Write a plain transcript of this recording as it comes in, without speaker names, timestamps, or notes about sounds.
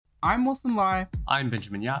I'm Wilson Lai. I'm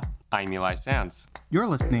Benjamin Yap. I'm Eli Sands. You're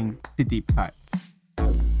listening to Deep Cut.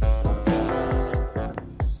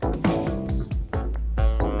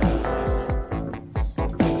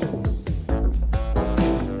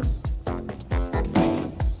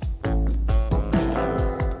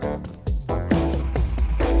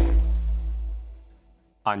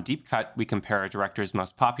 On Deep Cut, we compare a director's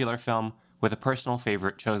most popular film with a personal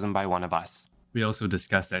favorite chosen by one of us. We also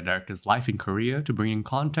discuss that director's life and career to bring in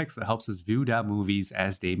context that helps us view their movies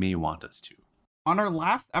as they may want us to. On our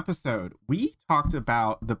last episode, we talked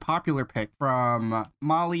about the popular pick from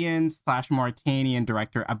Malian/Mauritanian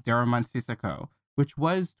director Abderrahmane Sissoko, which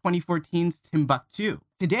was 2014's Timbuktu.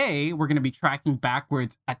 Today, we're going to be tracking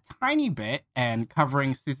backwards a tiny bit and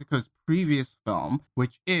covering Sissoko's previous film,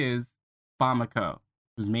 which is Bamako.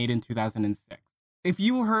 It was made in 2006. If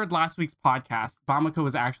you heard last week's podcast, Bamako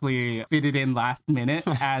was actually fitted in last minute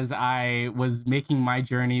as I was making my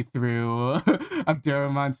journey through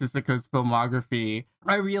Abderrahmane Sissoko's filmography.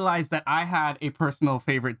 I realized that I had a personal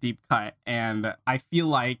favorite deep cut, and I feel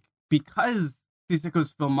like because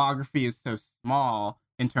Sissoko's filmography is so small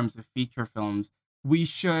in terms of feature films, we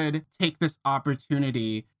should take this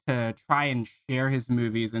opportunity to try and share his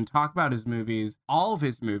movies and talk about his movies, all of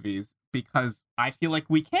his movies, because I feel like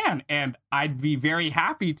we can, and I'd be very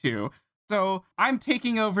happy to. So I'm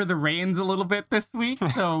taking over the reins a little bit this week,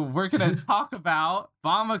 so we're going to talk about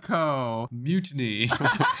Bamako. Mutiny.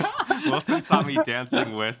 Wilson saw me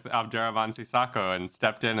dancing with Abderrahmane Sissoko and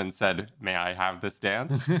stepped in and said, "May I have this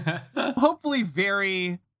dance?" Hopefully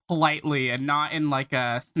very politely and not in like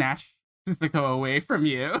a snatch Sissoko away from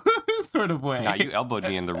you sort of way. Nah, you elbowed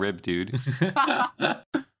me in the rib, dude.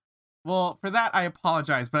 Well, for that, I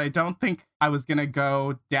apologize, but I don't think I was going to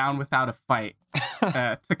go down without a fight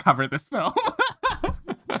to cover this film.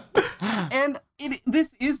 And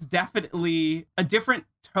this is definitely a different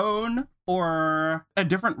tone or a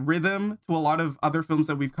different rhythm to a lot of other films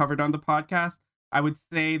that we've covered on the podcast. I would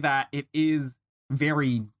say that it is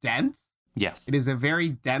very dense. Yes. It is a very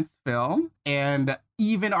dense film. And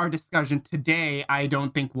even our discussion today, I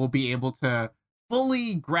don't think we'll be able to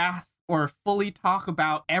fully grasp or fully talk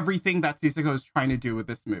about everything that Sissoko is trying to do with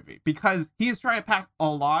this movie, because he is trying to pack a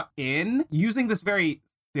lot in using this very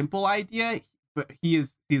simple idea, but he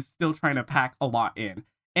is still trying to pack a lot in.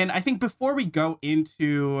 And I think before we go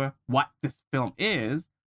into what this film is,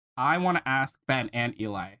 I want to ask Ben and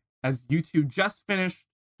Eli, as you two just finished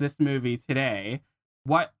this movie today,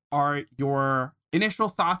 what are your initial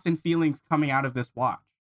thoughts and feelings coming out of this watch?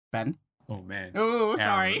 Ben? Oh, man. Oh,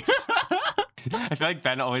 sorry. I feel like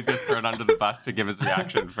Ben always gets thrown under the bus to give his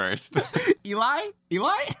reaction first. Eli?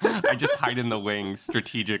 I just hide in the wings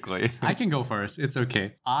strategically. I can go first. It's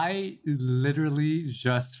okay. I literally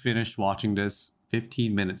just finished watching this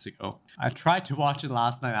 15 minutes ago. I tried to watch it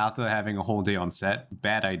last night after having a whole day on set.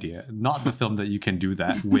 Bad idea. Not the film that you can do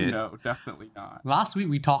that with. No, definitely not. Last week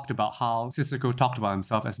we talked about how Sissoko talked about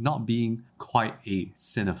himself as not being quite a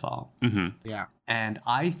cinephile. Mm-hmm. Yeah. And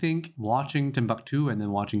I think watching Timbuktu and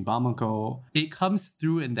then watching Bamako, it comes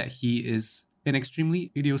through in that he is an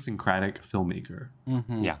extremely idiosyncratic filmmaker.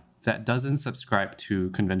 Mm-hmm. Yeah. That doesn't subscribe to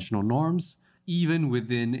conventional norms, even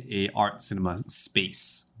within a art cinema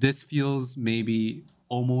space. This feels maybe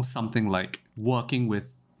almost something like working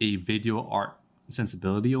with a video art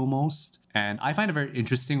sensibility almost. And I find it very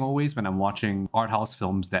interesting always when I'm watching art house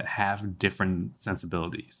films that have different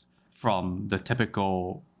sensibilities from the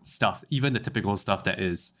typical stuff, even the typical stuff that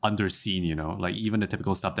is underseen, you know, like even the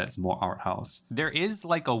typical stuff that's more art house. There is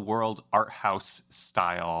like a world art house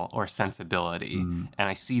style or sensibility. And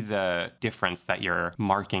I see the difference that you're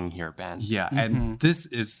marking here, Ben. Yeah, and this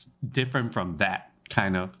is different from that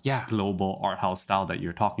kind of global art house style that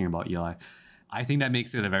you're talking about, Eli. I think that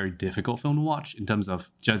makes it a very difficult film to watch in terms of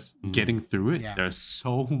just getting through it. Yeah. There's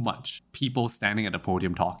so much people standing at the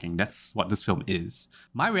podium talking. That's what this film is.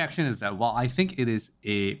 My reaction is that while I think it is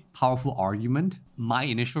a powerful argument, my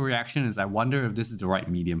initial reaction is I wonder if this is the right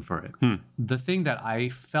medium for it. The thing that I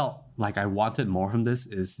felt like I wanted more from this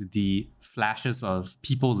is the flashes of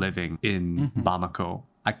people living in Bamako.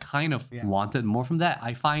 I kind of wanted more from that.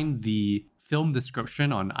 I find the film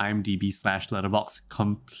description on IMDb/Letterboxd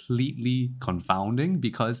completely confounding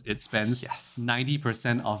because it spends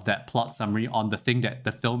 90% of that plot summary on the thing that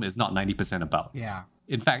the film is not 90% about. Yeah.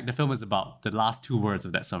 In fact, the film is about the last 2 words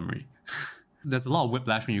of that summary. There's a lot of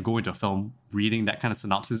whiplash when you go into a film reading that kind of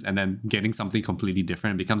synopsis and then getting something completely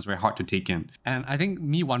different. It becomes very hard to take in. And I think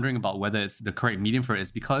me wondering about whether it's the correct medium for it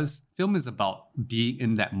is because film is about being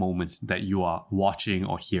in that moment that you are watching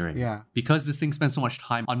or hearing. Yeah. Because this thing spends so much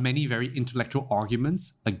time on many very intellectual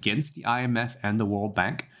arguments against the IMF and the World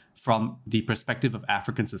Bank, from the perspective of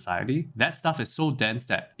African society, that stuff is so dense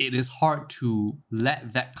that it is hard to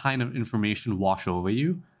let that kind of information wash over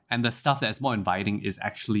you. And the stuff that's more inviting is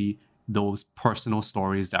actually those personal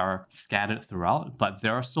stories that are scattered throughout, but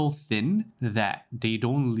they're so thin that they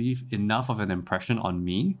don't leave enough of an impression on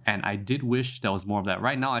me. And I did wish there was more of that.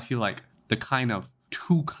 Right now, I feel like the kind of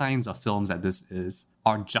two kinds of films that this is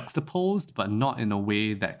are juxtaposed, but not in a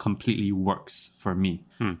way that completely works for me.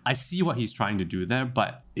 I see what he's trying to do there,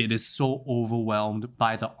 but it is so overwhelmed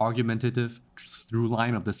by the argumentative through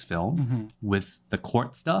line of this film with the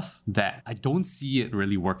court stuff that I don't see it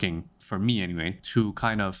really working, for me anyway, to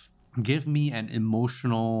kind of give me an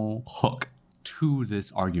emotional hook to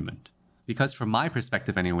this argument. Because from my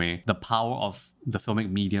perspective anyway, the power of the filmic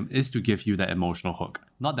medium is to give you that emotional hook.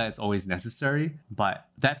 Not that it's always necessary, but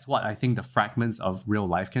that's what I think the fragments of real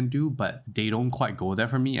life can do, but they don't quite go there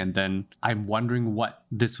for me. And then I'm wondering what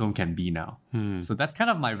this film can be now. So that's kind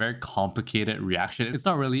of my very complicated reaction. It's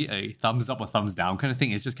not really a thumbs up or thumbs down kind of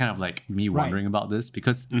thing. It's just kind of like me wondering about this,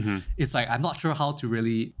 because it's like I'm not sure how to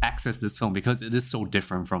really access this film because it is so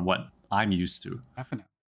different from what I'm used to. Definitely.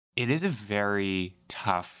 It is a very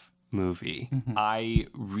tough movie. I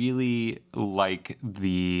really like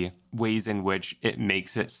the ways in which it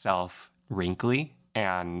makes itself wrinkly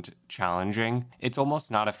and challenging. It's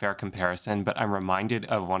almost not a fair comparison, but I'm reminded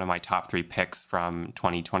of one of my top 3 picks from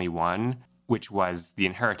 2021, which was The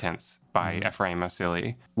Inheritance by Ephraim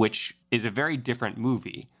Assili, which is a very different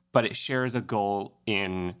movie, but it shares a goal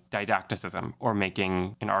in didacticism, or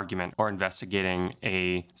making an argument or investigating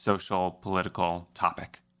a social, political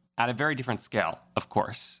topic at a very different scale, of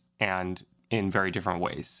course, and in very different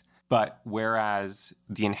ways. But whereas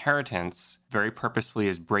The Inheritance very purposefully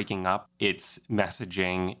is breaking up its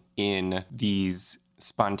messaging in these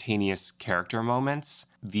spontaneous character moments,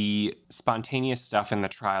 the spontaneous stuff in the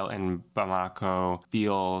trial in Bamako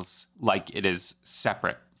feels like it is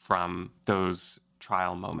separate from those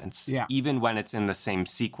trial moments. Yeah. Even when it's in the same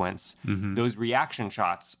sequence, those reaction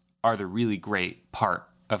shots are the really great part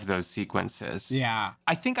of those sequences. Yeah.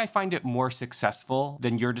 I think I find it more successful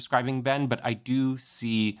than you're describing, Ben, but I do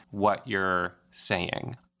see what you're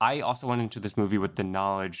saying. I also went into this movie with the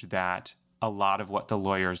knowledge that a lot of what the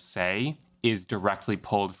lawyers say is directly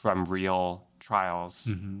pulled from real trials.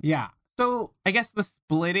 Yeah. So I guess the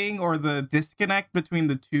splitting or the disconnect between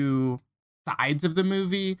the two sides of the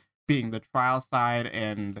movie, being the trial side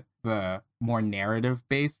and the more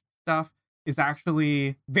narrative-based stuff, is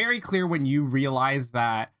actually very clear when you realize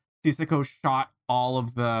that Sissoko shot all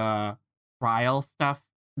of the trial stuff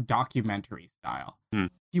documentary style.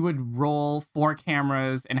 He would roll 4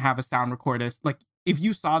 cameras and have a sound recordist. Like, if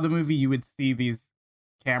you saw the movie, you would see these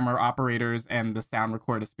camera operators and the sound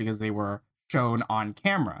recordist because they were shown on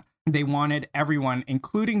camera. They wanted everyone,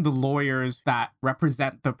 including the lawyers that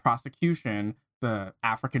represent the prosecution, the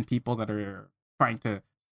African people that are trying to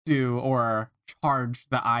sue or charge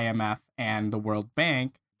the IMF and the World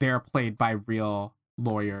Bank, they're played by real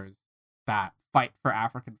lawyers that fight for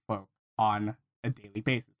African folk on a daily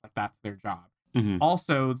basis. Like, that's their job.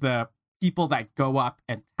 Also, the people that go up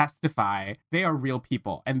and testify, they are real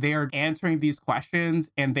people and they are answering these questions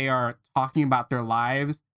and they are talking about their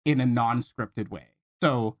lives in a non-scripted way.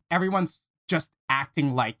 So everyone's just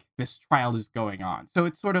acting like this trial is going on. So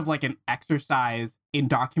it's sort of like an exercise in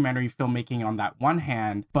documentary filmmaking on that one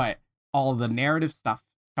hand, but all the narrative stuff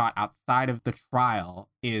shot outside of the trial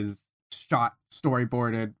is shot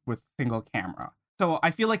storyboarded with single camera. So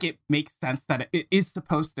I feel like it makes sense that it is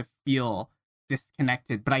supposed to feel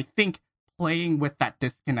disconnected, but I think playing with that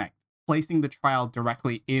disconnect, placing the trial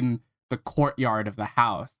directly in the courtyard of the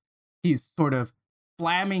house, he's sort of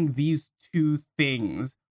slamming these two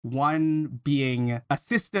things, one being a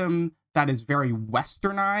system that is very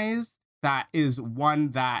westernized, that is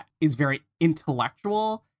one that is very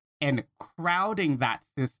intellectual, and crowding that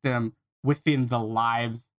system within the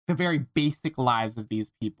lives, the very basic lives of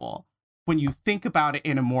these people. When you think about it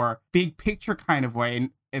in a more big picture kind of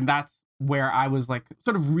way, and that's where I was like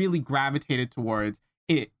sort of really gravitated towards,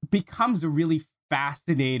 it becomes a really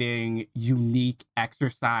fascinating, unique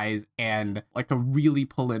exercise and like a really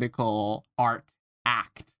political art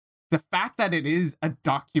act. The fact that it is a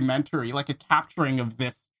documentary, like a capturing of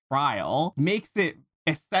this trial, makes it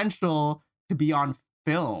essential to be on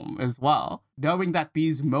film as well. Knowing that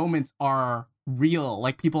these moments are real,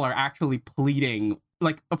 like people are actually pleading.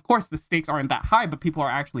 Like, of course, the stakes aren't that high, but people are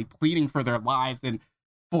actually pleading for their lives and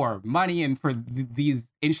for money and for these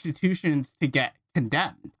institutions to get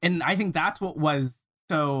condemned. And I think that's what was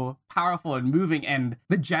so powerful and moving, and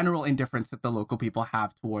the general indifference that the local people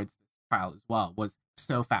have towards this trial as well was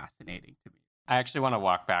so fascinating to me. I actually want to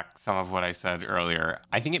walk back some of what I said earlier.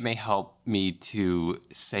 I think it may help me to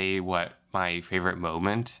say what my favorite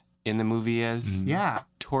moment in the movie is. Yeah.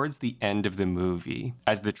 Towards the end of the movie,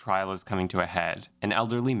 as the trial is coming to a head, an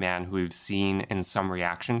elderly man who we've seen in some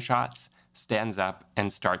reaction shots stands up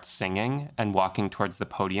and starts singing and walking towards the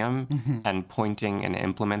podium and pointing an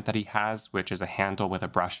implement that he has, which is a handle with a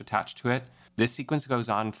brush attached to it. This sequence goes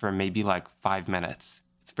on for maybe like 5 minutes.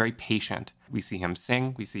 It's very patient. We see him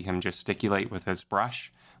sing. We see him gesticulate with his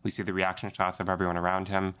brush. We see the reaction shots of everyone around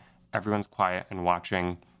him. Everyone's quiet and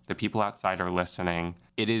watching. The people outside are listening.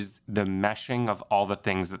 It is the meshing of all the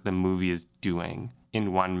things that the movie is doing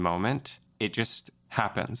in one moment. It just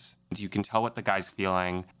happens. You can tell what the guy's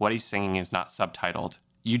feeling. What he's singing is not subtitled.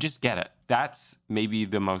 You just get it. That's maybe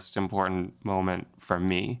the most important moment for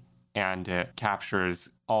me. And it captures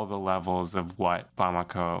all the levels of what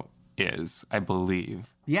Bamako is, I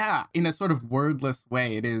believe. Yeah, in a sort of wordless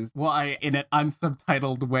way. It is, in an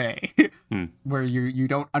unsubtitled way, where you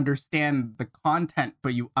don't understand the content,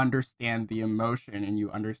 but you understand the emotion and you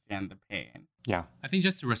understand the pain. Yeah. I think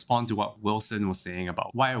just to respond to what Wilson was saying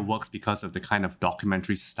about why it works because of the kind of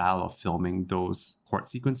documentary style of filming those court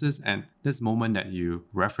sequences and this moment that you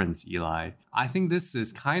reference, Eli, I think this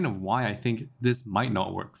is kind of why I think this might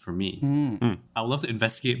not work for me. I would love to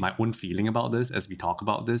investigate my own feeling about this as we talk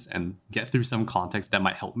about this and get through some context that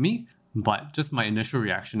might help me. But just my initial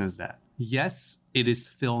reaction is that, yes, it is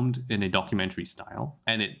filmed in a documentary style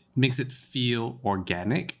and it makes it feel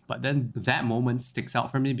organic. But then that moment sticks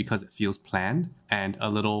out for me because it feels planned and a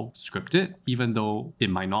little scripted, even though it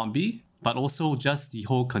might not be. But also just the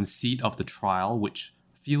whole conceit of the trial, which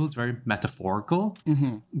feels very metaphorical,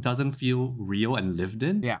 doesn't feel real and lived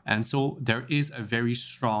in. Yeah. And so there is a very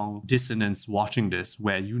strong dissonance watching this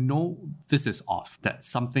where you know this is off, that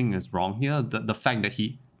something is wrong here. The fact that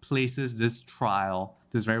he places this trial,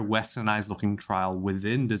 this very westernized looking trial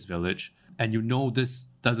within this village, and you know this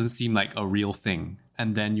doesn't seem like a real thing.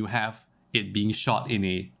 And then you have it being shot in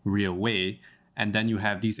a real way. And then you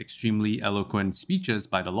have these extremely eloquent speeches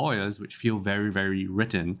by the lawyers, which feel very, very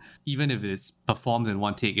written. Even if it's performed in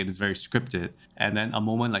one take, it is very scripted. And then a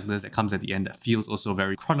moment like this that comes at the end that feels also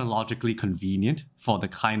very chronologically convenient for the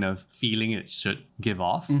kind of feeling it should give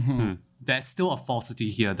off. There's still a falsity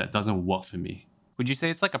here that doesn't work for me. Would you say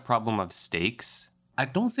it's like a problem of stakes? I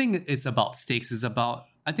don't think it's about stakes. It's about,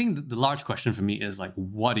 I think the large question for me is like,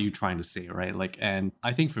 what are you trying to say, right? Like, and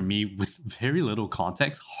I think for me, with very little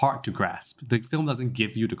context, hard to grasp. The film doesn't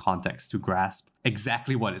give you the context to grasp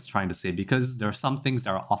exactly what it's trying to say because there are some things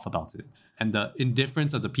that are off about it. And the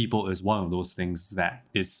indifference of the people is one of those things that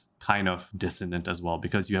is kind of dissonant as well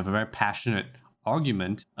because you have a very passionate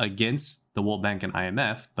argument against the World Bank and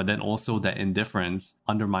IMF, but then also that indifference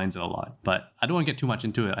undermines it a lot. But I don't want to get too much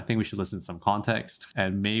into it. I think we should listen to some context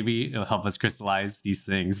and maybe it'll help us crystallize these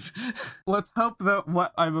things. Let's hope that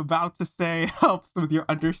what I'm about to say helps with your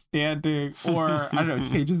understanding or, I don't know,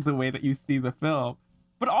 changes the way that you see the film.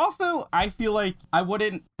 But also, I feel like I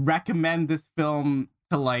wouldn't recommend this film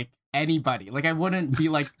to like anybody. Like I wouldn't be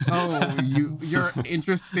like, oh, you're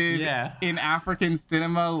interested in African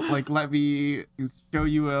cinema, like let me show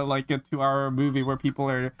you a 2-hour movie where people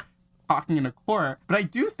are talking in a court. But I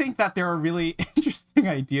do think that there are really interesting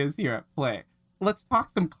ideas here at play. Let's talk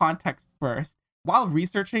some context first. While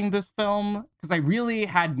researching this film, because I really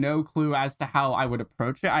had no clue as to how I would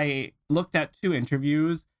approach it, I looked at 2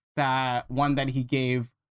 interviews, one that he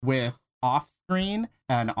gave with Offscreen,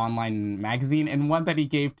 an online magazine, and one that he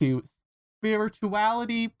gave to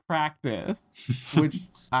Spirituality Practice, which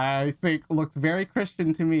I think looked very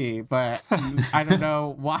Christian to me, but I don't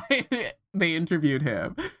know why they interviewed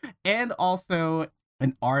him. And also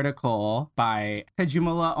an article by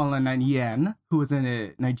Tejumola Olananiyan, who was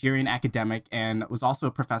a Nigerian academic and was also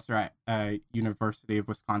a professor at University of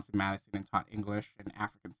Wisconsin-Madison and taught English and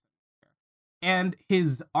African studies. And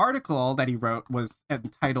his article that he wrote was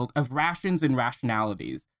entitled Of Rations and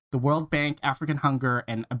Rationalities, the World Bank, African Hunger,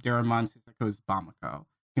 and Abderrahmane Sissoko's Bamako.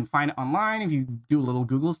 You can find it online if you do a little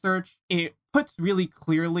Google search. It puts really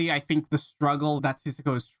clearly, I think, the struggle that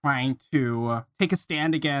Sissoko is trying to take a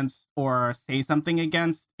stand against or say something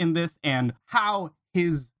against in this, and how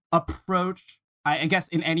his approach, I guess,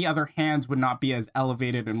 in any other hands would not be as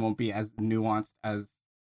elevated and won't be as nuanced as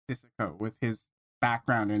Sissoko with his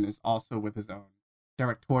background and is also with his own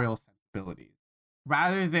directorial sensibilities.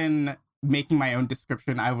 Rather than making my own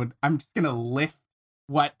description, I'm just gonna lift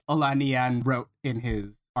what Olaniyan wrote in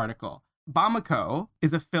his article. Bamako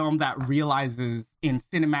is a film that realizes in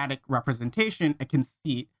cinematic representation a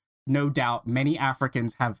conceit no doubt many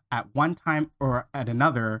Africans have at one time or at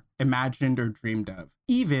another imagined or dreamed of,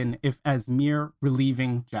 even if as mere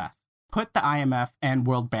relieving jest. put the IMF and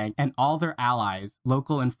World Bank and all their allies,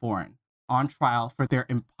 local and foreign, on trial for their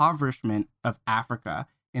impoverishment of Africa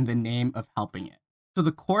in the name of helping it. So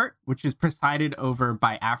the court, which is presided over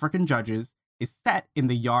by African judges, is set in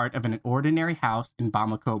the yard of an ordinary house in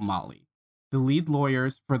Bamako, Mali. The lead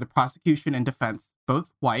lawyers for the prosecution and defense,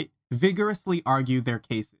 both white, vigorously argue their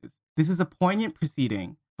cases. This is a poignant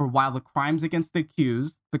proceeding, for while the crimes against the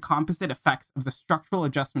accused, the composite effects of the structural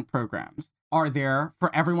adjustment programs, are there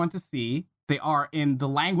for everyone to see, they are, in the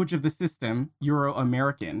language of the system,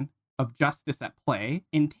 Euro-American, of justice at play,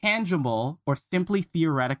 intangible or simply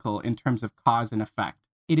theoretical in terms of cause and effect.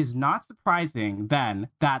 It is not surprising, then,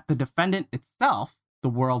 that the defendant itself, the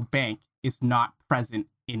World Bank, is not present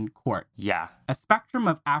in court. Yeah. A spectrum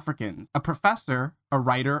of Africans, a professor, a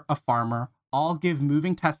writer, a farmer, all give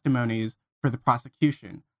moving testimonies for the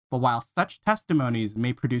prosecution, but while such testimonies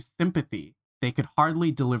may produce sympathy, they could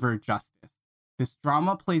hardly deliver justice. This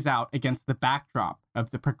drama plays out against the backdrop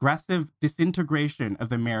of the progressive disintegration of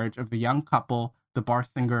the marriage of the young couple, the bar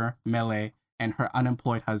singer Mele and her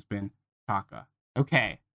unemployed husband, Chaka.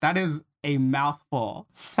 Okay, that is a mouthful,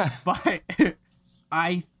 but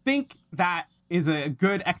I think that is a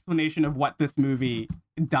good explanation of what this movie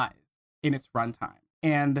does in its runtime.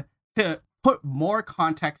 And to put more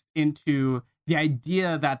context into the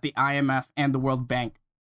idea that the IMF and the World Bank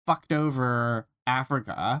fucked over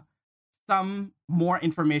Africa, some more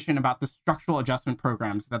information about the structural adjustment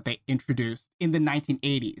programs that they introduced in the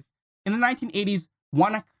 1980s. In the 1980s,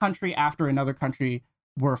 one country after another country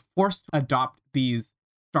were forced to adopt these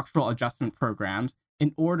structural adjustment programs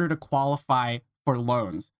in order to qualify for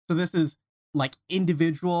loans. So this is like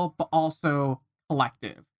individual, but also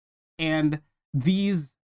collective. And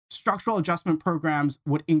these structural adjustment programs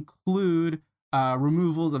would include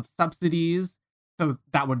removals of subsidies, so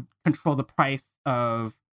that would control the price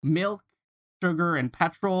of milk, sugar, and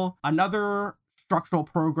petrol. Another structural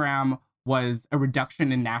program was a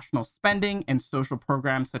reduction in national spending and social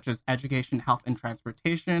programs such as education, health, and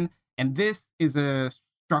transportation. And this is a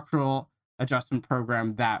structural adjustment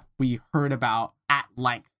program that we heard about at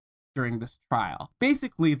length during this trial.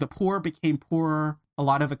 Basically, the poor became poorer, a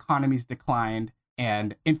lot of economies declined,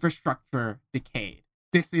 and infrastructure decayed.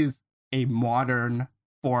 This is a modern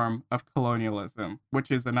form of colonialism,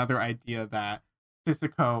 which is another idea that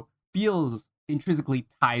Sissoko feels intrinsically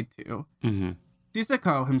tied to. Mm-hmm.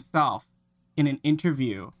 Sissoko himself, in an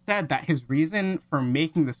interview, said that his reason for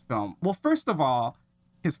making this film, well, first of all,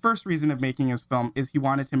 his first reason of making his film is he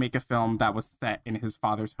wanted to make a film that was set in his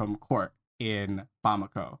father's home court in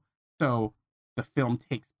Bamako. So the film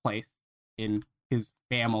takes place in his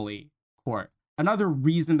family court. Another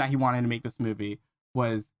reason that he wanted to make this movie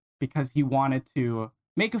was because he wanted to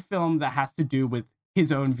make a film that has to do with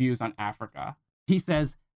his own views on Africa. He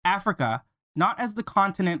says, Africa, not as the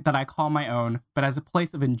continent that I call my own, but as a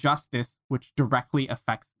place of injustice which directly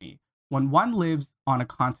affects me. When one lives on a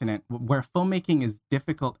continent where filmmaking is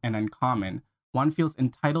difficult and uncommon, one feels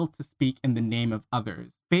entitled to speak in the name of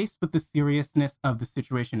others. Faced with the seriousness of the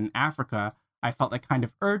situation in Africa, I felt a kind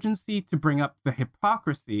of urgency to bring up the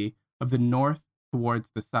hypocrisy of the North towards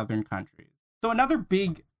the Southern countries. So another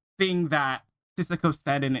big thing that Sissoko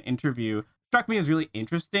said in an interview struck me as really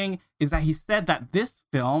interesting is that he said that this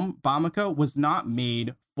film, Bamako, was not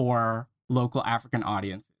made for local African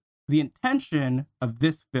audiences. The intention of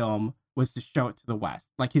this film was to show it to the West.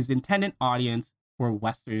 Like, his intended audience were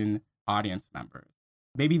Western audience members.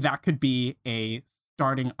 Maybe that could be a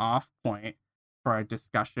starting off point for a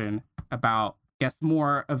discussion about, I guess,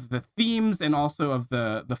 more of the themes and also of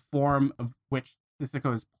the form of which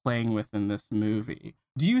Sissoko is playing with in this movie.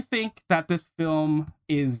 Do you think that this film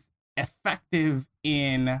is effective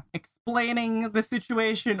in explaining the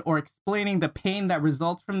situation or explaining the pain that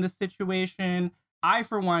results from this situation? I,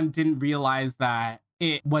 for one, didn't realize that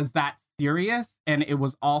it was that serious and it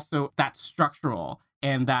was also that structural,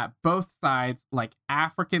 and that both sides, like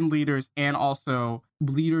African leaders and also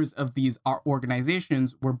leaders of these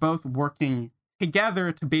organizations, were both working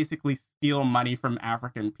together to basically steal money from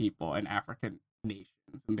African people and African nations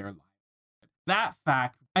in their lives. That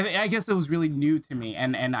fact, I guess it was really new to me.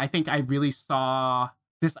 And I think I really saw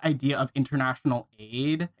this idea of international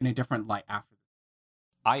aid in a different light after.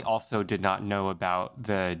 I also did not know about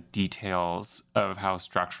the details of how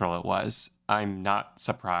structural it was. I'm not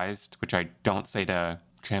surprised, which I don't say to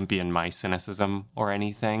champion my cynicism or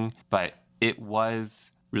anything, but it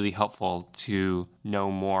was really helpful to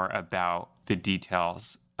know more about the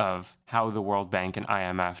details of how the World Bank and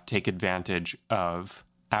IMF take advantage of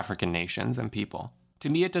African nations and people. To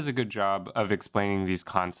me, it does a good job of explaining these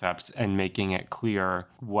concepts and making it clear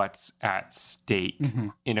what's at stake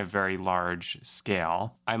in a very large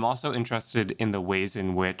scale. I'm also interested in the ways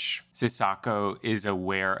in which Sisako is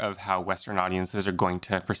aware of how Western audiences are going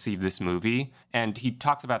to perceive this movie. And he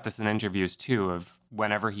talks about this in interviews too, of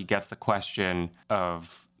whenever he gets the question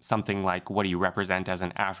of something like, what do you represent as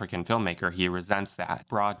an African filmmaker? He resents that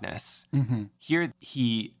broadness. Here,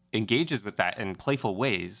 he engages with that in playful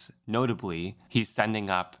ways. Notably, he's sending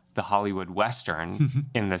up the Hollywood Western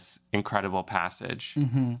in this incredible passage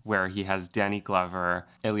where he has Danny Glover,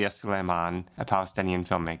 Elias Suleiman, a Palestinian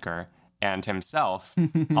filmmaker, and himself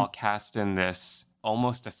all cast in this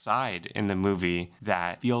almost aside in the movie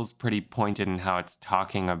that feels pretty pointed in how it's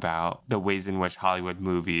talking about the ways in which Hollywood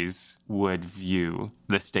movies would view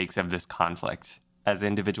the stakes of this conflict as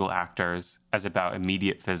individual actors, as about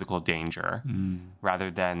immediate physical danger,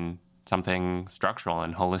 rather than something structural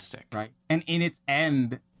and holistic. Right. And in its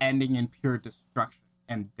ending in pure destruction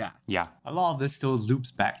and death. Yeah. A lot of this still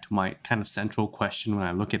loops back to my kind of central question when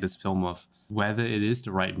I look at this film of whether it is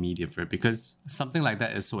the right medium for it, because something like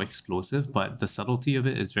that is so explosive, but the subtlety of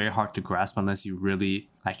it is very hard to grasp unless you really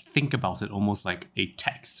think about it almost like a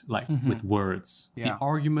text, with words. Yeah. The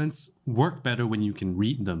arguments work better when you can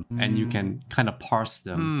read them and you can kind of parse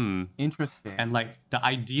them. Interesting. And the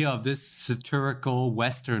idea of this satirical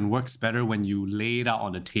Western works better when you lay it out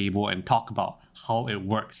on the table and talk about how it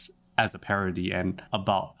works as a parody and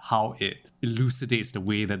about how it elucidates the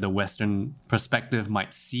way that the Western perspective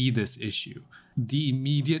might see this issue. The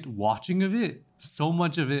immediate watching of it, so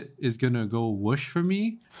much of it is gonna go whoosh for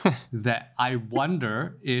me that I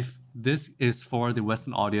wonder if this is for the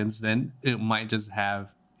Western audience, then it might just have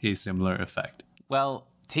a similar effect. Well,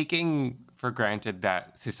 taking for granted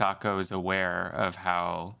that Sisako is aware of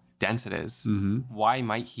how dense it is, why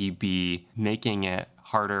might he be making it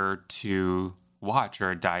harder to watch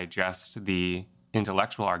or digest the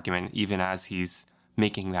intellectual argument even as he's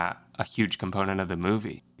making that a huge component of the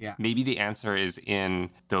movie? Yeah. Maybe the answer is in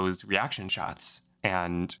those reaction shots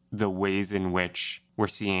and the ways in which we're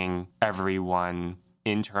seeing everyone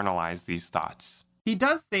internalize these thoughts. He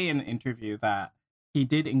does say in an interview that he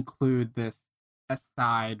did include this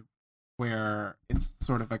aside where it's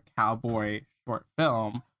sort of a cowboy short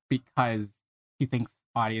film because he thinks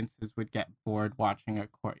audiences would get bored watching a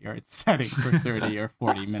courtyard setting for 30 or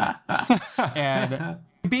 40 minutes. And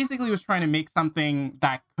he basically was trying to make something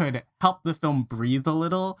that could help the film breathe a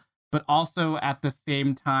little, but also at the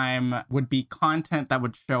same time would be content that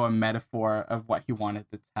would show a metaphor of what he wanted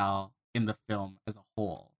to tell in the film as a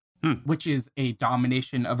whole, which is a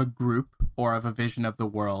domination of a group or of a vision of the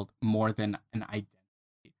world more than an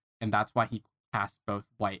identity. And that's why he cast both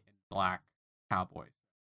white and black cowboys.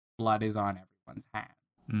 Blood is on everyone's hands.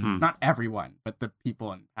 Not everyone, but the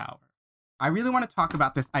people in power. I really want to talk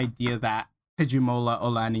about this idea that Tejumola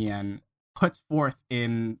Olaniyan puts forth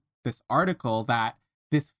in this article, that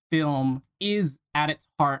this film is at its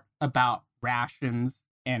heart about rations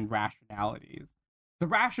and rationalities. The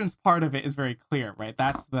rations part of it is very clear, right?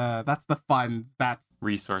 That's the funds, that's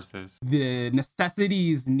Resources. the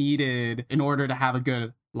necessities needed in order to have a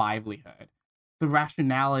good livelihood. The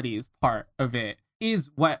rationalities part of it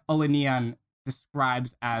is what Olaniyan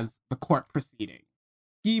describes as the court proceeding.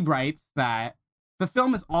 He writes that the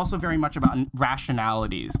film is also very much about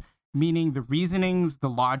rationalities, meaning the reasonings, the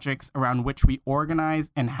logics around which we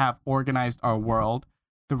organize and have organized our world,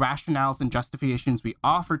 the rationales and justifications we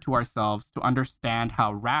offer to ourselves to understand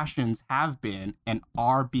how rations have been and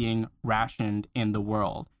are being rationed in the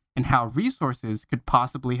world, and how resources could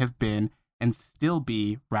possibly have been and still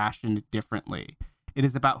be rationed differently. It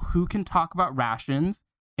is about who can talk about rations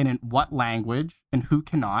and in what language and who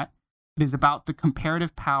cannot. It is about the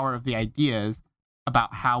comparative power of the ideas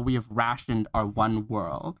about how we have rationed our one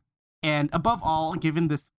world. And above all, given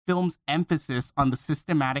this film's emphasis on the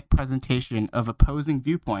systematic presentation of opposing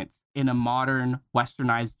viewpoints in a modern,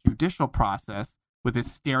 westernized judicial process with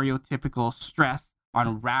its stereotypical stress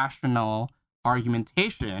on rational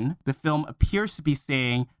argumentation, the film appears to be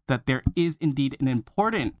saying that there is indeed an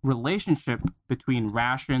important relationship between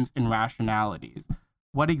rations and rationalities.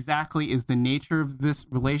 What exactly is the nature of this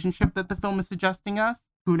relationship that the film is suggesting us?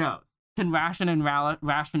 Who knows? Can ration and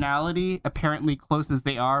rationality, apparently close as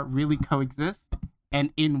they are, really coexist?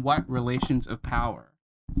 And in what relations of power?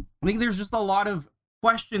 I think there's just a lot of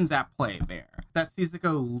questions at play there that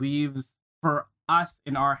Sisako leaves for us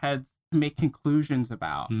in our heads to make conclusions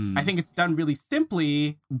about. I think it's done really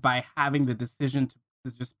simply by having the decision to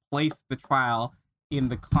just place the trial in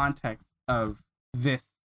the context of this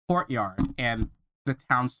courtyard and the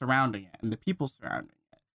town surrounding it and the people surrounding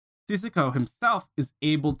it. Sisako himself is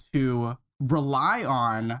able to rely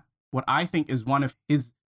on what I think is one of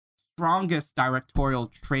his strongest directorial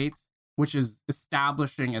traits, which is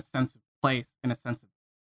establishing a sense of place and a sense of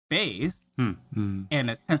space and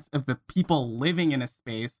a sense of the people living in a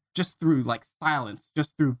space just through like silence,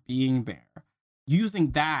 just through being there.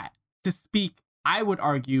 Using that to speak, I would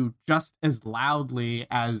argue, just as loudly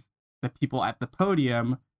as the people at the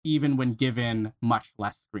podium, even when given much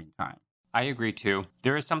less screen time. I agree too.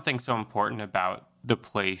 There is something so important about the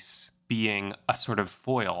place being a sort of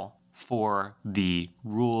foil for the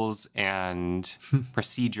rules and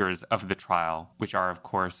procedures of the trial, which are, of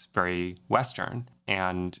course, very Western.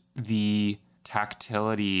 And the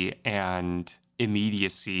tactility and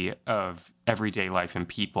immediacy of everyday life and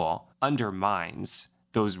people undermines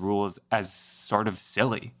those rules as sort of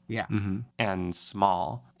silly and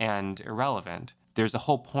small and irrelevant. There's a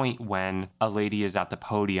whole point when a lady is at the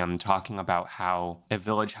podium talking about how a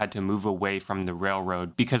village had to move away from the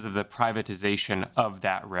railroad because of the privatization of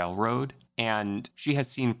that railroad. And she has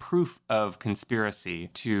seen proof of conspiracy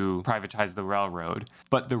to privatize the railroad,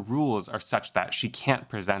 but the rules are such that she can't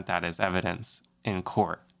present that as evidence in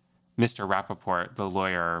court. Mr. Rappaport, the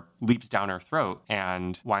lawyer, leaps down her throat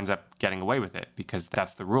and winds up getting away with it because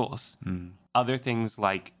that's the rules. Other things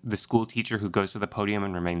like the school teacher who goes to the podium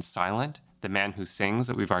and remains silent, the man who sings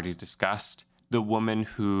that we've already discussed, the woman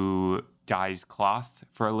who dyes cloth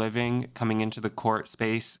for a living coming into the court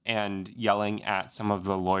space and yelling at some of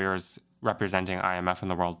the lawyers representing IMF and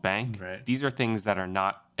the World Bank. Right. These are things that are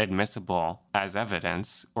not admissible as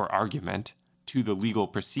evidence or argument to the legal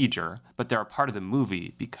procedure, but they're a part of the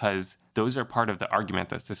movie because those are part of the argument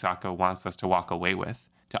that Sisako wants us to walk away with,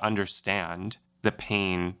 to understand the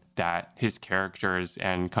pain that his characters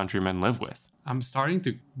and countrymen live with. I'm starting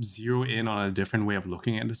to zero in on a different way of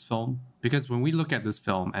looking at this film, because when we look at this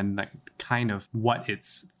film and like kind of what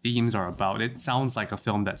its themes are about, it sounds like a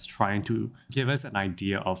film that's trying to give us an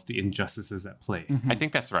idea of the injustices at play. I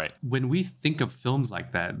think that's right. When we think of films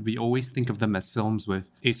like that, we always think of them as films with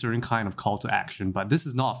a certain kind of call to action, but this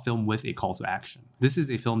is not a film with a call to action. This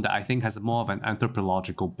is a film that I think has more of an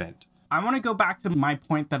anthropological bent. I want to go back to my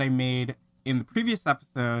point that I made in the previous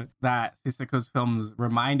episode that Sisako's films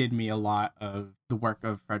reminded me a lot of the work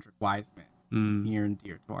of Frederick Wiseman, near and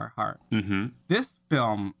dear to our heart. This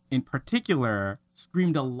film in particular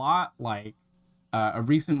screamed a lot like a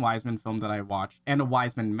recent Wiseman film that I watched and a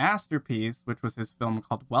Wiseman masterpiece, which was his film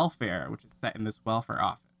called Welfare, which is set in this welfare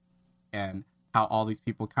office, and how all these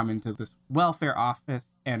people come into this welfare office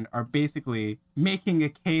and are basically making a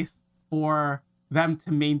case for them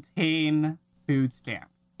to maintain food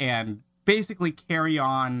stamps and basically carry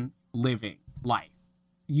on living life.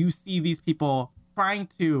 You see these people trying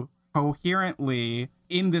to coherently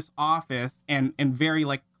in this office and very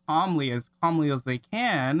like calmly as they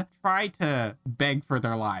can try to beg for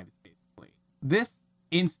their lives, basically. This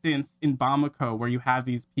instance in Bamako where you have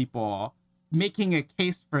these people making a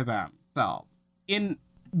case for themselves in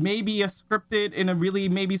maybe in a really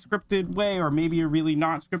maybe scripted way or maybe a really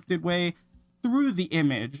not scripted way, through the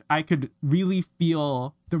image, I could really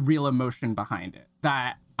feel the real emotion behind it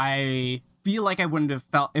that I feel like I wouldn't have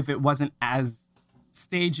felt if it wasn't as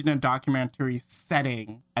staged in a documentary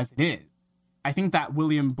setting as it is. I think that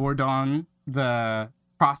William Bourdon, the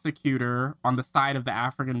prosecutor on the side of the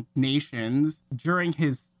African nations, during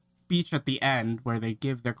his speech at the end where they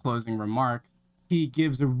give their closing remarks, he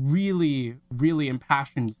gives a really, really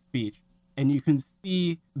impassioned speech. And you can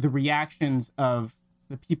see the reactions of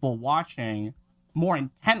the people watching more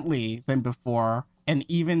intently than before, and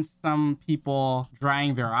even some people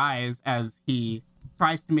drying their eyes as he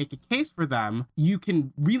tries to make a case for them. You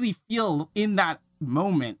can really feel in that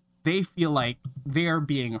moment, they feel like they're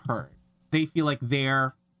being heard. They feel like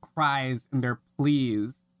their cries and their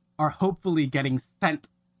pleas are hopefully getting sent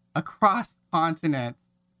across continents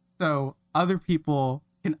so other people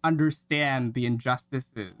can understand the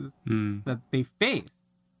injustices that they face.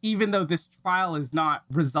 Even though this trial is not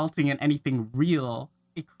resulting in anything real,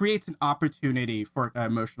 it creates an opportunity for an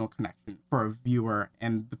emotional connection for a viewer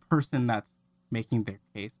and the person that's making their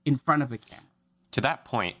case in front of the camera. To that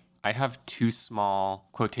point, I have two small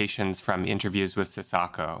quotations from interviews with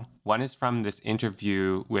Sisako. One is from this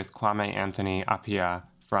interview with Kwame Anthony Appiah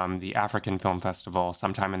from the African Film Festival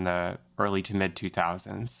sometime in the early to mid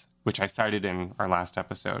 2000s, which I cited in our last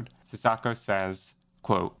episode. Sisako says,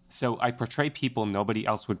 quote, "So I portray people nobody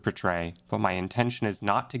else would portray, but my intention is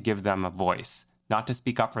not to give them a voice, not to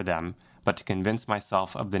speak up for them, but to convince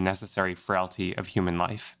myself of the necessary frailty of human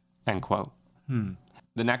life," end quote.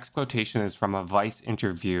 The next quotation is from a Vice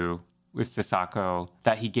interview with Sisako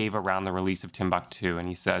that he gave around the release of Timbuktu, and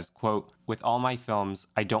he says, quote, "With all my films,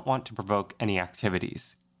 I don't want to provoke any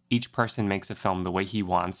activities. each person makes a film the way he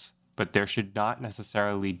wants, but there should not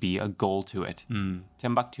necessarily be a goal to it.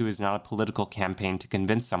 Timbuktu is not a political campaign to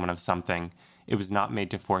convince someone of something. It was not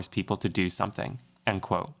made to force people to do something. End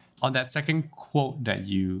quote. On that second quote that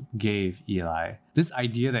you gave, Eli, this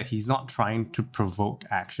idea that he's not trying to provoke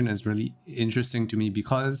action is really interesting to me,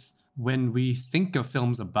 because when we think of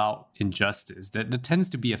films about injustice, there tends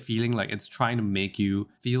to be a feeling like it's trying to make you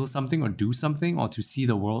feel something or do something or to see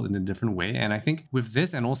the world in a different way. And I think with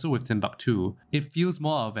this and also with Timbuktu, it feels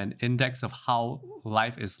more of an index of how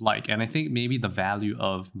life is like. And I think maybe the value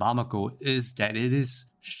of Bamako is that it is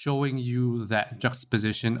showing you that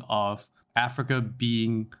juxtaposition of Africa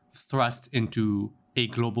being thrust into a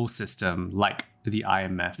global system like the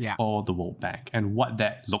IMF or the World Bank, and what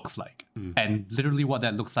that looks like. And literally what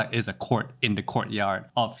that looks like is a court in the courtyard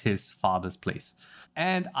of his father's place.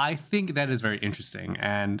 And I think that is very interesting.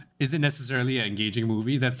 And is it necessarily an engaging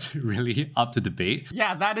movie? That's really up to debate.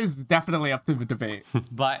 Yeah, that is definitely up to the debate.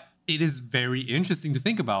 But it is very interesting to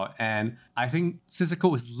think about. And I think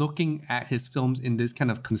Sissoko is looking at his films in this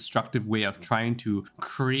kind of constructive way of trying to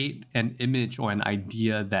create an image or an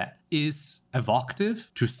idea that is evocative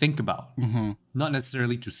to think about. Not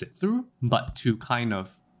necessarily to sit through, but to kind of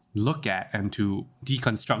look at and to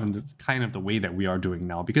deconstruct in this kind of the way that we are doing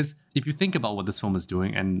now. Because if you think about what this film is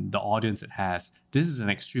doing and the audience it has, this is an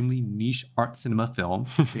extremely niche art cinema film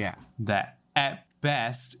that at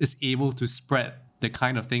best is able to spread the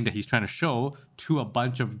kind of thing that he's trying to show to a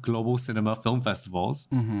bunch of global cinema film festivals.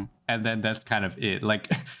 And then that's kind of it. Like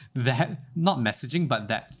that, not messaging, but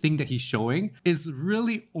that thing that he's showing is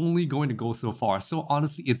really only going to go so far. So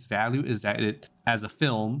honestly, its value is that it, as a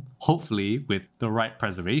film, hopefully with the right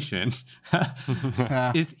preservation,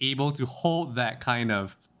 is able to hold that kind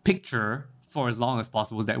of picture for as long as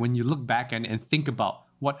possible, that when you look back and think about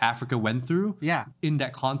what Africa went through in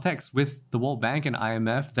that context with the World Bank and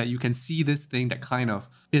IMF, that you can see this thing that kind of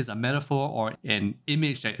is a metaphor or an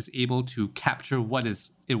image that is able to capture what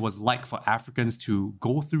it was like for Africans to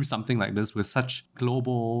go through something like this with such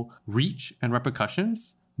global reach and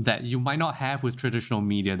repercussions that you might not have with traditional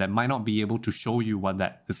media, that might not be able to show you what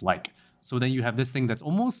that is like. So then you have this thing that's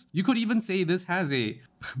almost, you could even say this has a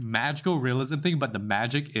magical realism thing, but the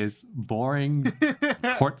magic is boring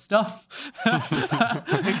court stuff.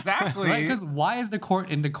 Exactly. Right? Because why is the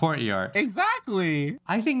court in the courtyard? Exactly.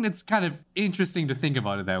 I think that's kind of interesting to think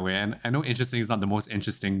about it that way. And I know interesting is not the most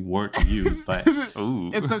interesting word to use, but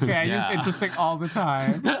Ooh. It's okay. I use interesting all the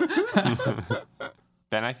time.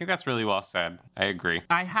 Ben, I think that's really well said. I agree.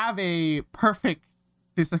 I have a perfect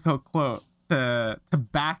Sissoko quote to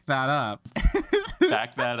back that up.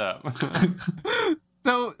 Back that up.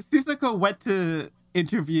 So Sissoko went to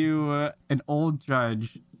interview an old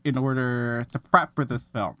judge in order to prep for this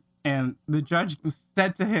film. And the judge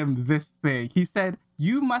said to him this thing. He said,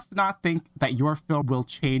 "You must not think that your film will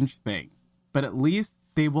change things, but at least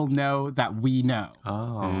they will know that we know."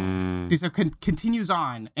 Sissoko continues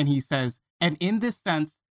on and he says, "And in this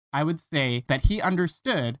sense, I would say that he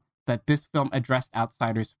understood that this film addressed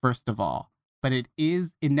outsiders first of all, but it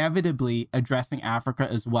is inevitably addressing Africa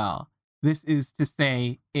as well. This is to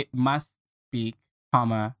say, it must speak,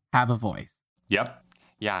 have a voice." Yep.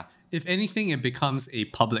 Yeah. If anything, it becomes a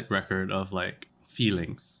public record of like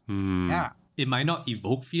feelings. Yeah. It might not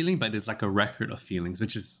evoke feeling, but it's like a record of feelings,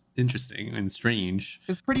 which is interesting and strange.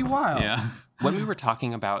 It's pretty wild. Yeah. When we were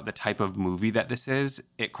talking about the type of movie that this is,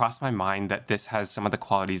 it crossed my mind that this has some of the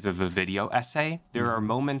qualities of a video essay. There are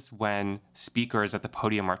moments when speakers at the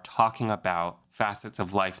podium are talking about facets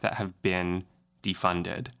of life that have been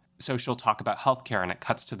defunded. So she'll talk about healthcare and it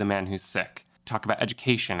cuts to the man who's sick. Talk about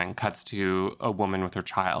education and cuts to a woman with her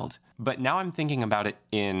child. But now I'm thinking about it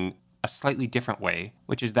in a slightly different way,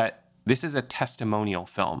 which is that this is a testimonial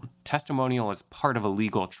film. Testimonial is part of a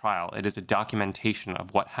legal trial. It is a documentation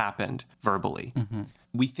of what happened verbally.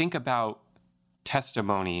 We think about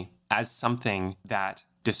testimony as something that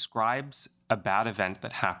describes a bad event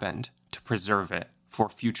that happened to preserve it for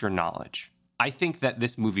future knowledge. I think that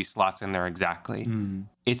this movie slots in there exactly.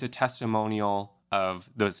 It's a testimonial of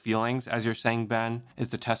those feelings, as you're saying, Ben.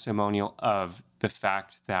 It's a testimonial of the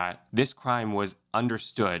fact that this crime was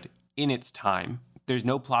understood in its time. There's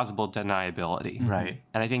no plausible deniability. Right.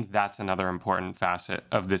 And I think that's another important facet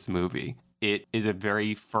of this movie. It is a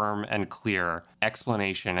very firm and clear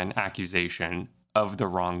explanation and accusation of the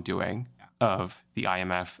wrongdoing of the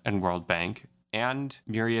IMF and World Bank and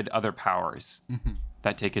myriad other powers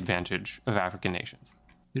that take advantage of African nations.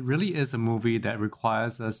 It really is a movie that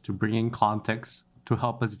requires us to bring in context to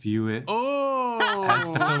help us view it as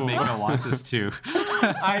the filmmaker wants us to.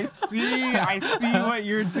 I see what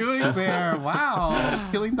you're doing there. Wow.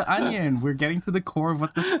 Peeling the onion. We're getting to the core of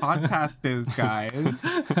what this podcast is, guys.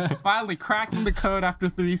 Finally cracking the code after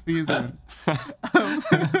 3 seasons.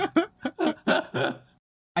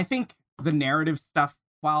 I think the narrative stuff,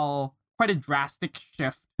 while quite a drastic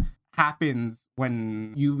shift happens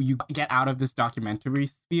when you get out of this documentary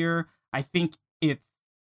sphere, I think it's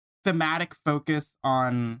thematic focus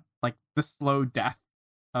on like the slow death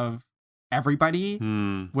of everybody,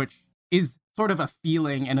 which is sort of a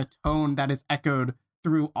feeling and a tone that is echoed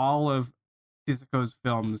through all of Sissoko's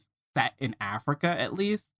films set in Africa, at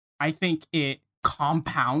least. I think it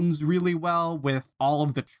compounds really well with all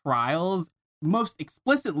of the trials. Most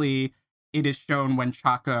explicitly, it is shown when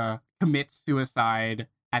Chaka commits suicide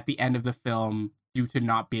at the end of the film due to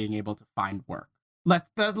not being able to find work.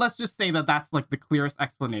 Let's just say that that's like the clearest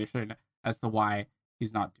explanation as to why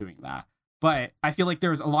he's not doing that. But I feel like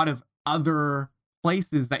there's a lot of other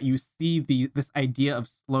places that you see this idea of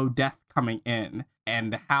slow death coming in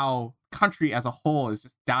and how country as a whole is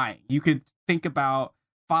just dying. You could think about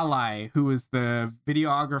Falai, who is the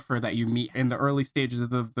videographer that you meet in the early stages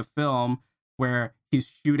of the film, where he's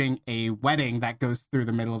shooting a wedding that goes through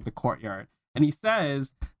the middle of the courtyard. And he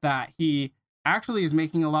says that he actually is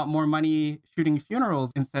making a lot more money shooting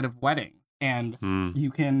funerals instead of weddings. And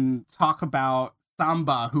you can talk about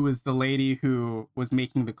Samba, who is the lady who was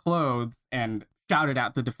making the clothes and shouted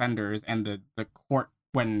at the defenders and the court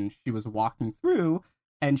when she was walking through.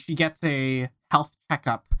 And she gets a health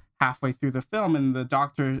checkup halfway through the film. And the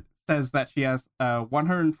doctor says that she has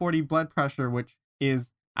 140 blood pressure, which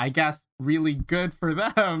is, I guess, really good for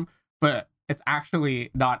them. But it's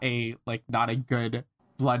actually not a good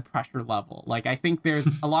blood pressure level. Like, I think there's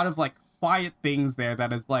a lot of like quiet things there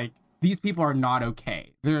that is like, these people are not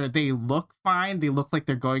okay. They look fine. They look like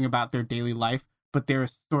they're going about their daily life, but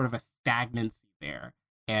there's sort of a stagnancy there,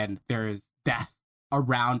 and there's death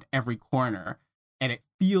around every corner. And it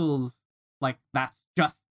feels like that's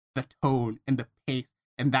just the tone and the pace,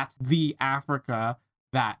 and that's the Africa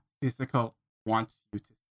that Sissoko wants you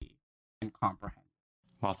to see and comprehend.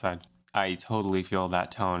 Well said. I totally feel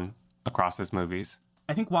that tone across his movies.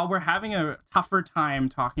 I think while we're having a tougher time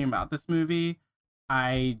talking about this movie,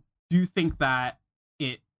 I do think that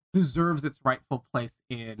it deserves its rightful place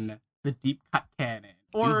in the deep cut canon,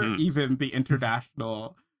 or even the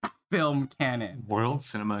international film canon. World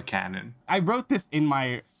cinema canon. I wrote this in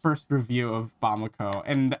my first review of Bamako,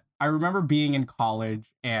 and I remember being in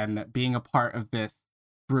college and being a part of this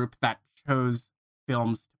group that chose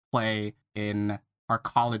films to play in our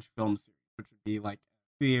college film series, which would be like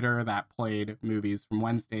a theater that played movies from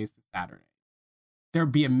Wednesdays to Saturdays.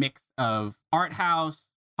 There'd be a mix of art house,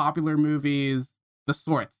 popular movies, the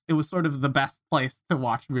sorts. It was sort of the best place to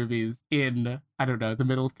watch movies in, I don't know, the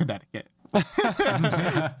middle of Connecticut.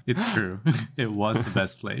 It's true. It was the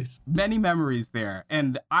best place. Many memories there.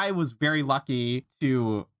 And I was very lucky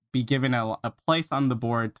to be given a place on the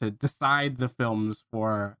board to decide the films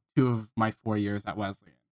for 2 of my 4 years at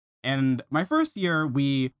Wesleyan. And my first year,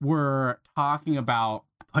 we were talking about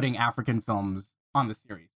putting African films on the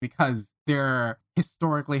series because there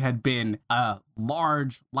historically had been a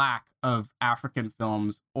large lack of African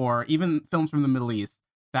films, or even films from the Middle East,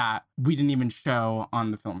 that we didn't even show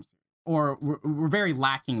on the film series, or we're very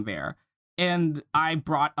lacking there. And I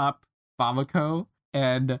brought up Bamako,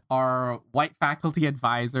 and our white faculty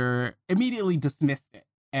advisor immediately dismissed it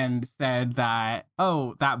and said that,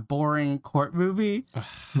 oh, that boring court movie,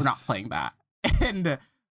 we're not playing that. And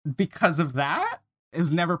because of that, it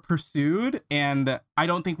was never pursued, and I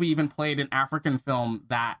don't think we even played an African film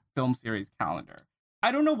that film series calendar.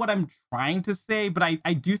 I don't know what I'm trying to say, but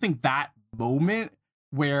I do think that moment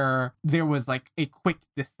where there was like a quick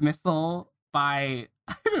dismissal by,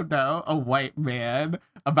 I don't know, a white man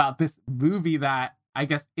about this movie that I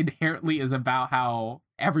guess inherently is about how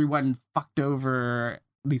everyone fucked over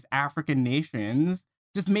these African nations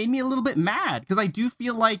just made me a little bit mad, because I do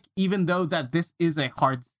feel like even though that this is a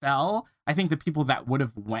hard sell, I think the people that would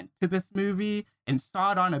have went to this movie and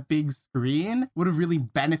saw it on a big screen would have really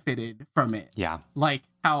benefited from it. Yeah. Like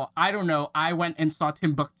how, I don't know, I went and saw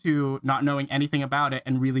Timbuktu not knowing anything about it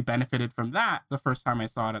and really benefited from that the first time I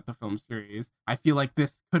saw it at the film series. I feel like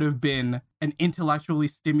this could have been an intellectually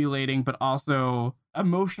stimulating but also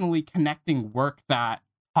emotionally connecting work that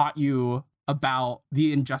taught you about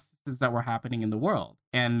the injustices that were happening in the world.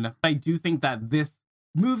 And I do think that this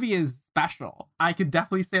movie is special. I could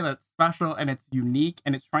definitely say that it's special and it's unique,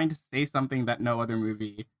 and it's trying to say something that no other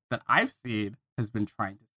movie that I've seen has been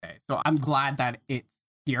trying to say. So I'm glad that it's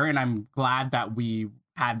here, and I'm glad that we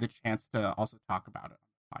had the chance to also talk about it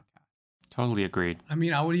on the podcast. Totally agreed. I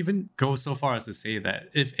mean, I would even go so far as to say that,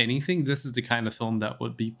 if anything, this is the kind of film that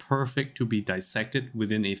would be perfect to be dissected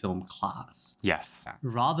within a film class, Yes.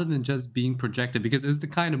 rather than just being projected, because it's the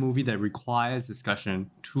kind of movie that requires discussion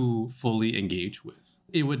to fully engage with.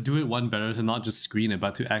 It would do it one better to not just screen it,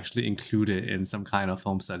 but to actually include it in some kind of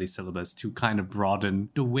film study syllabus to kind of broaden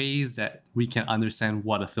the ways that we can understand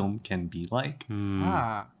what a film can be like.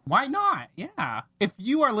 Why not? Yeah. If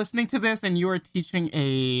you are listening to this and you are teaching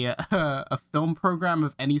a film program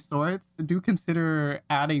of any sorts, do consider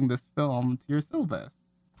adding this film to your syllabus.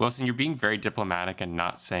 Wilson, you're being very diplomatic and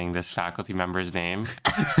not saying this faculty member's name.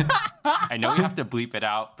 I know you have to bleep it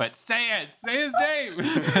out, but say it. Say his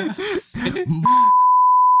name.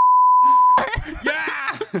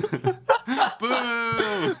 Yeah!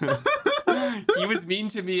 Boo! He was mean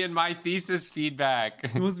to me in my thesis feedback.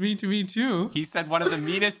 It was mean to me too. He said one of the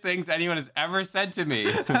meanest things anyone has ever said to me.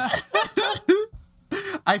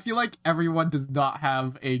 I feel like everyone does not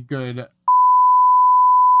have a good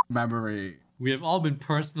memory. We have all been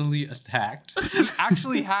personally attacked. We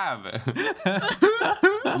actually have.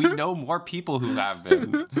 We know more people who have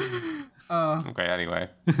been. Okay, anyway.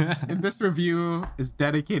 And this review is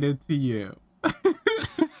dedicated to you.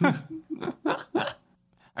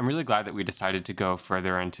 I'm really glad that we decided to go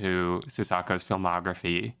further into Sisako's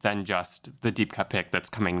filmography than just the deep cut pick that's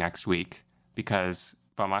coming next week, because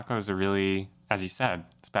Bamako is a really, as you said,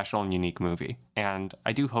 special and unique movie. And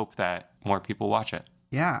I do hope that more people watch it.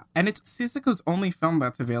 Yeah, and it's Sisako's only film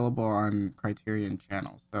that's available on Criterion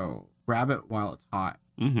Channel, so grab it while it's hot.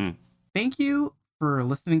 Mm-hmm. Thank you for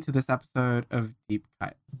listening to this episode of Deep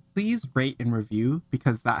Cut. Please rate and review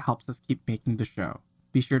because that helps us keep making the show.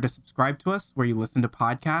 Be sure to subscribe to us where you listen to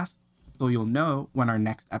podcasts so you'll know when our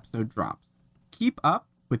next episode drops. Keep up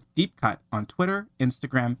with Deep Cut on Twitter,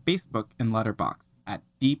 Instagram, Facebook, and Letterboxd at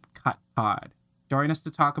Deep Cut Pod. Join us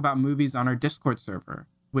to talk about movies on our Discord server,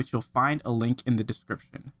 which you'll find a link in the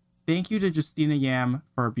description. Thank you to Justina Yam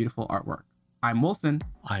for our beautiful artwork. I'm Wilson.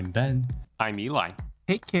 I'm Ben. I'm Eli.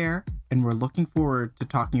 Take care, and we're looking forward to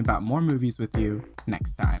talking about more movies with you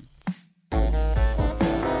next time.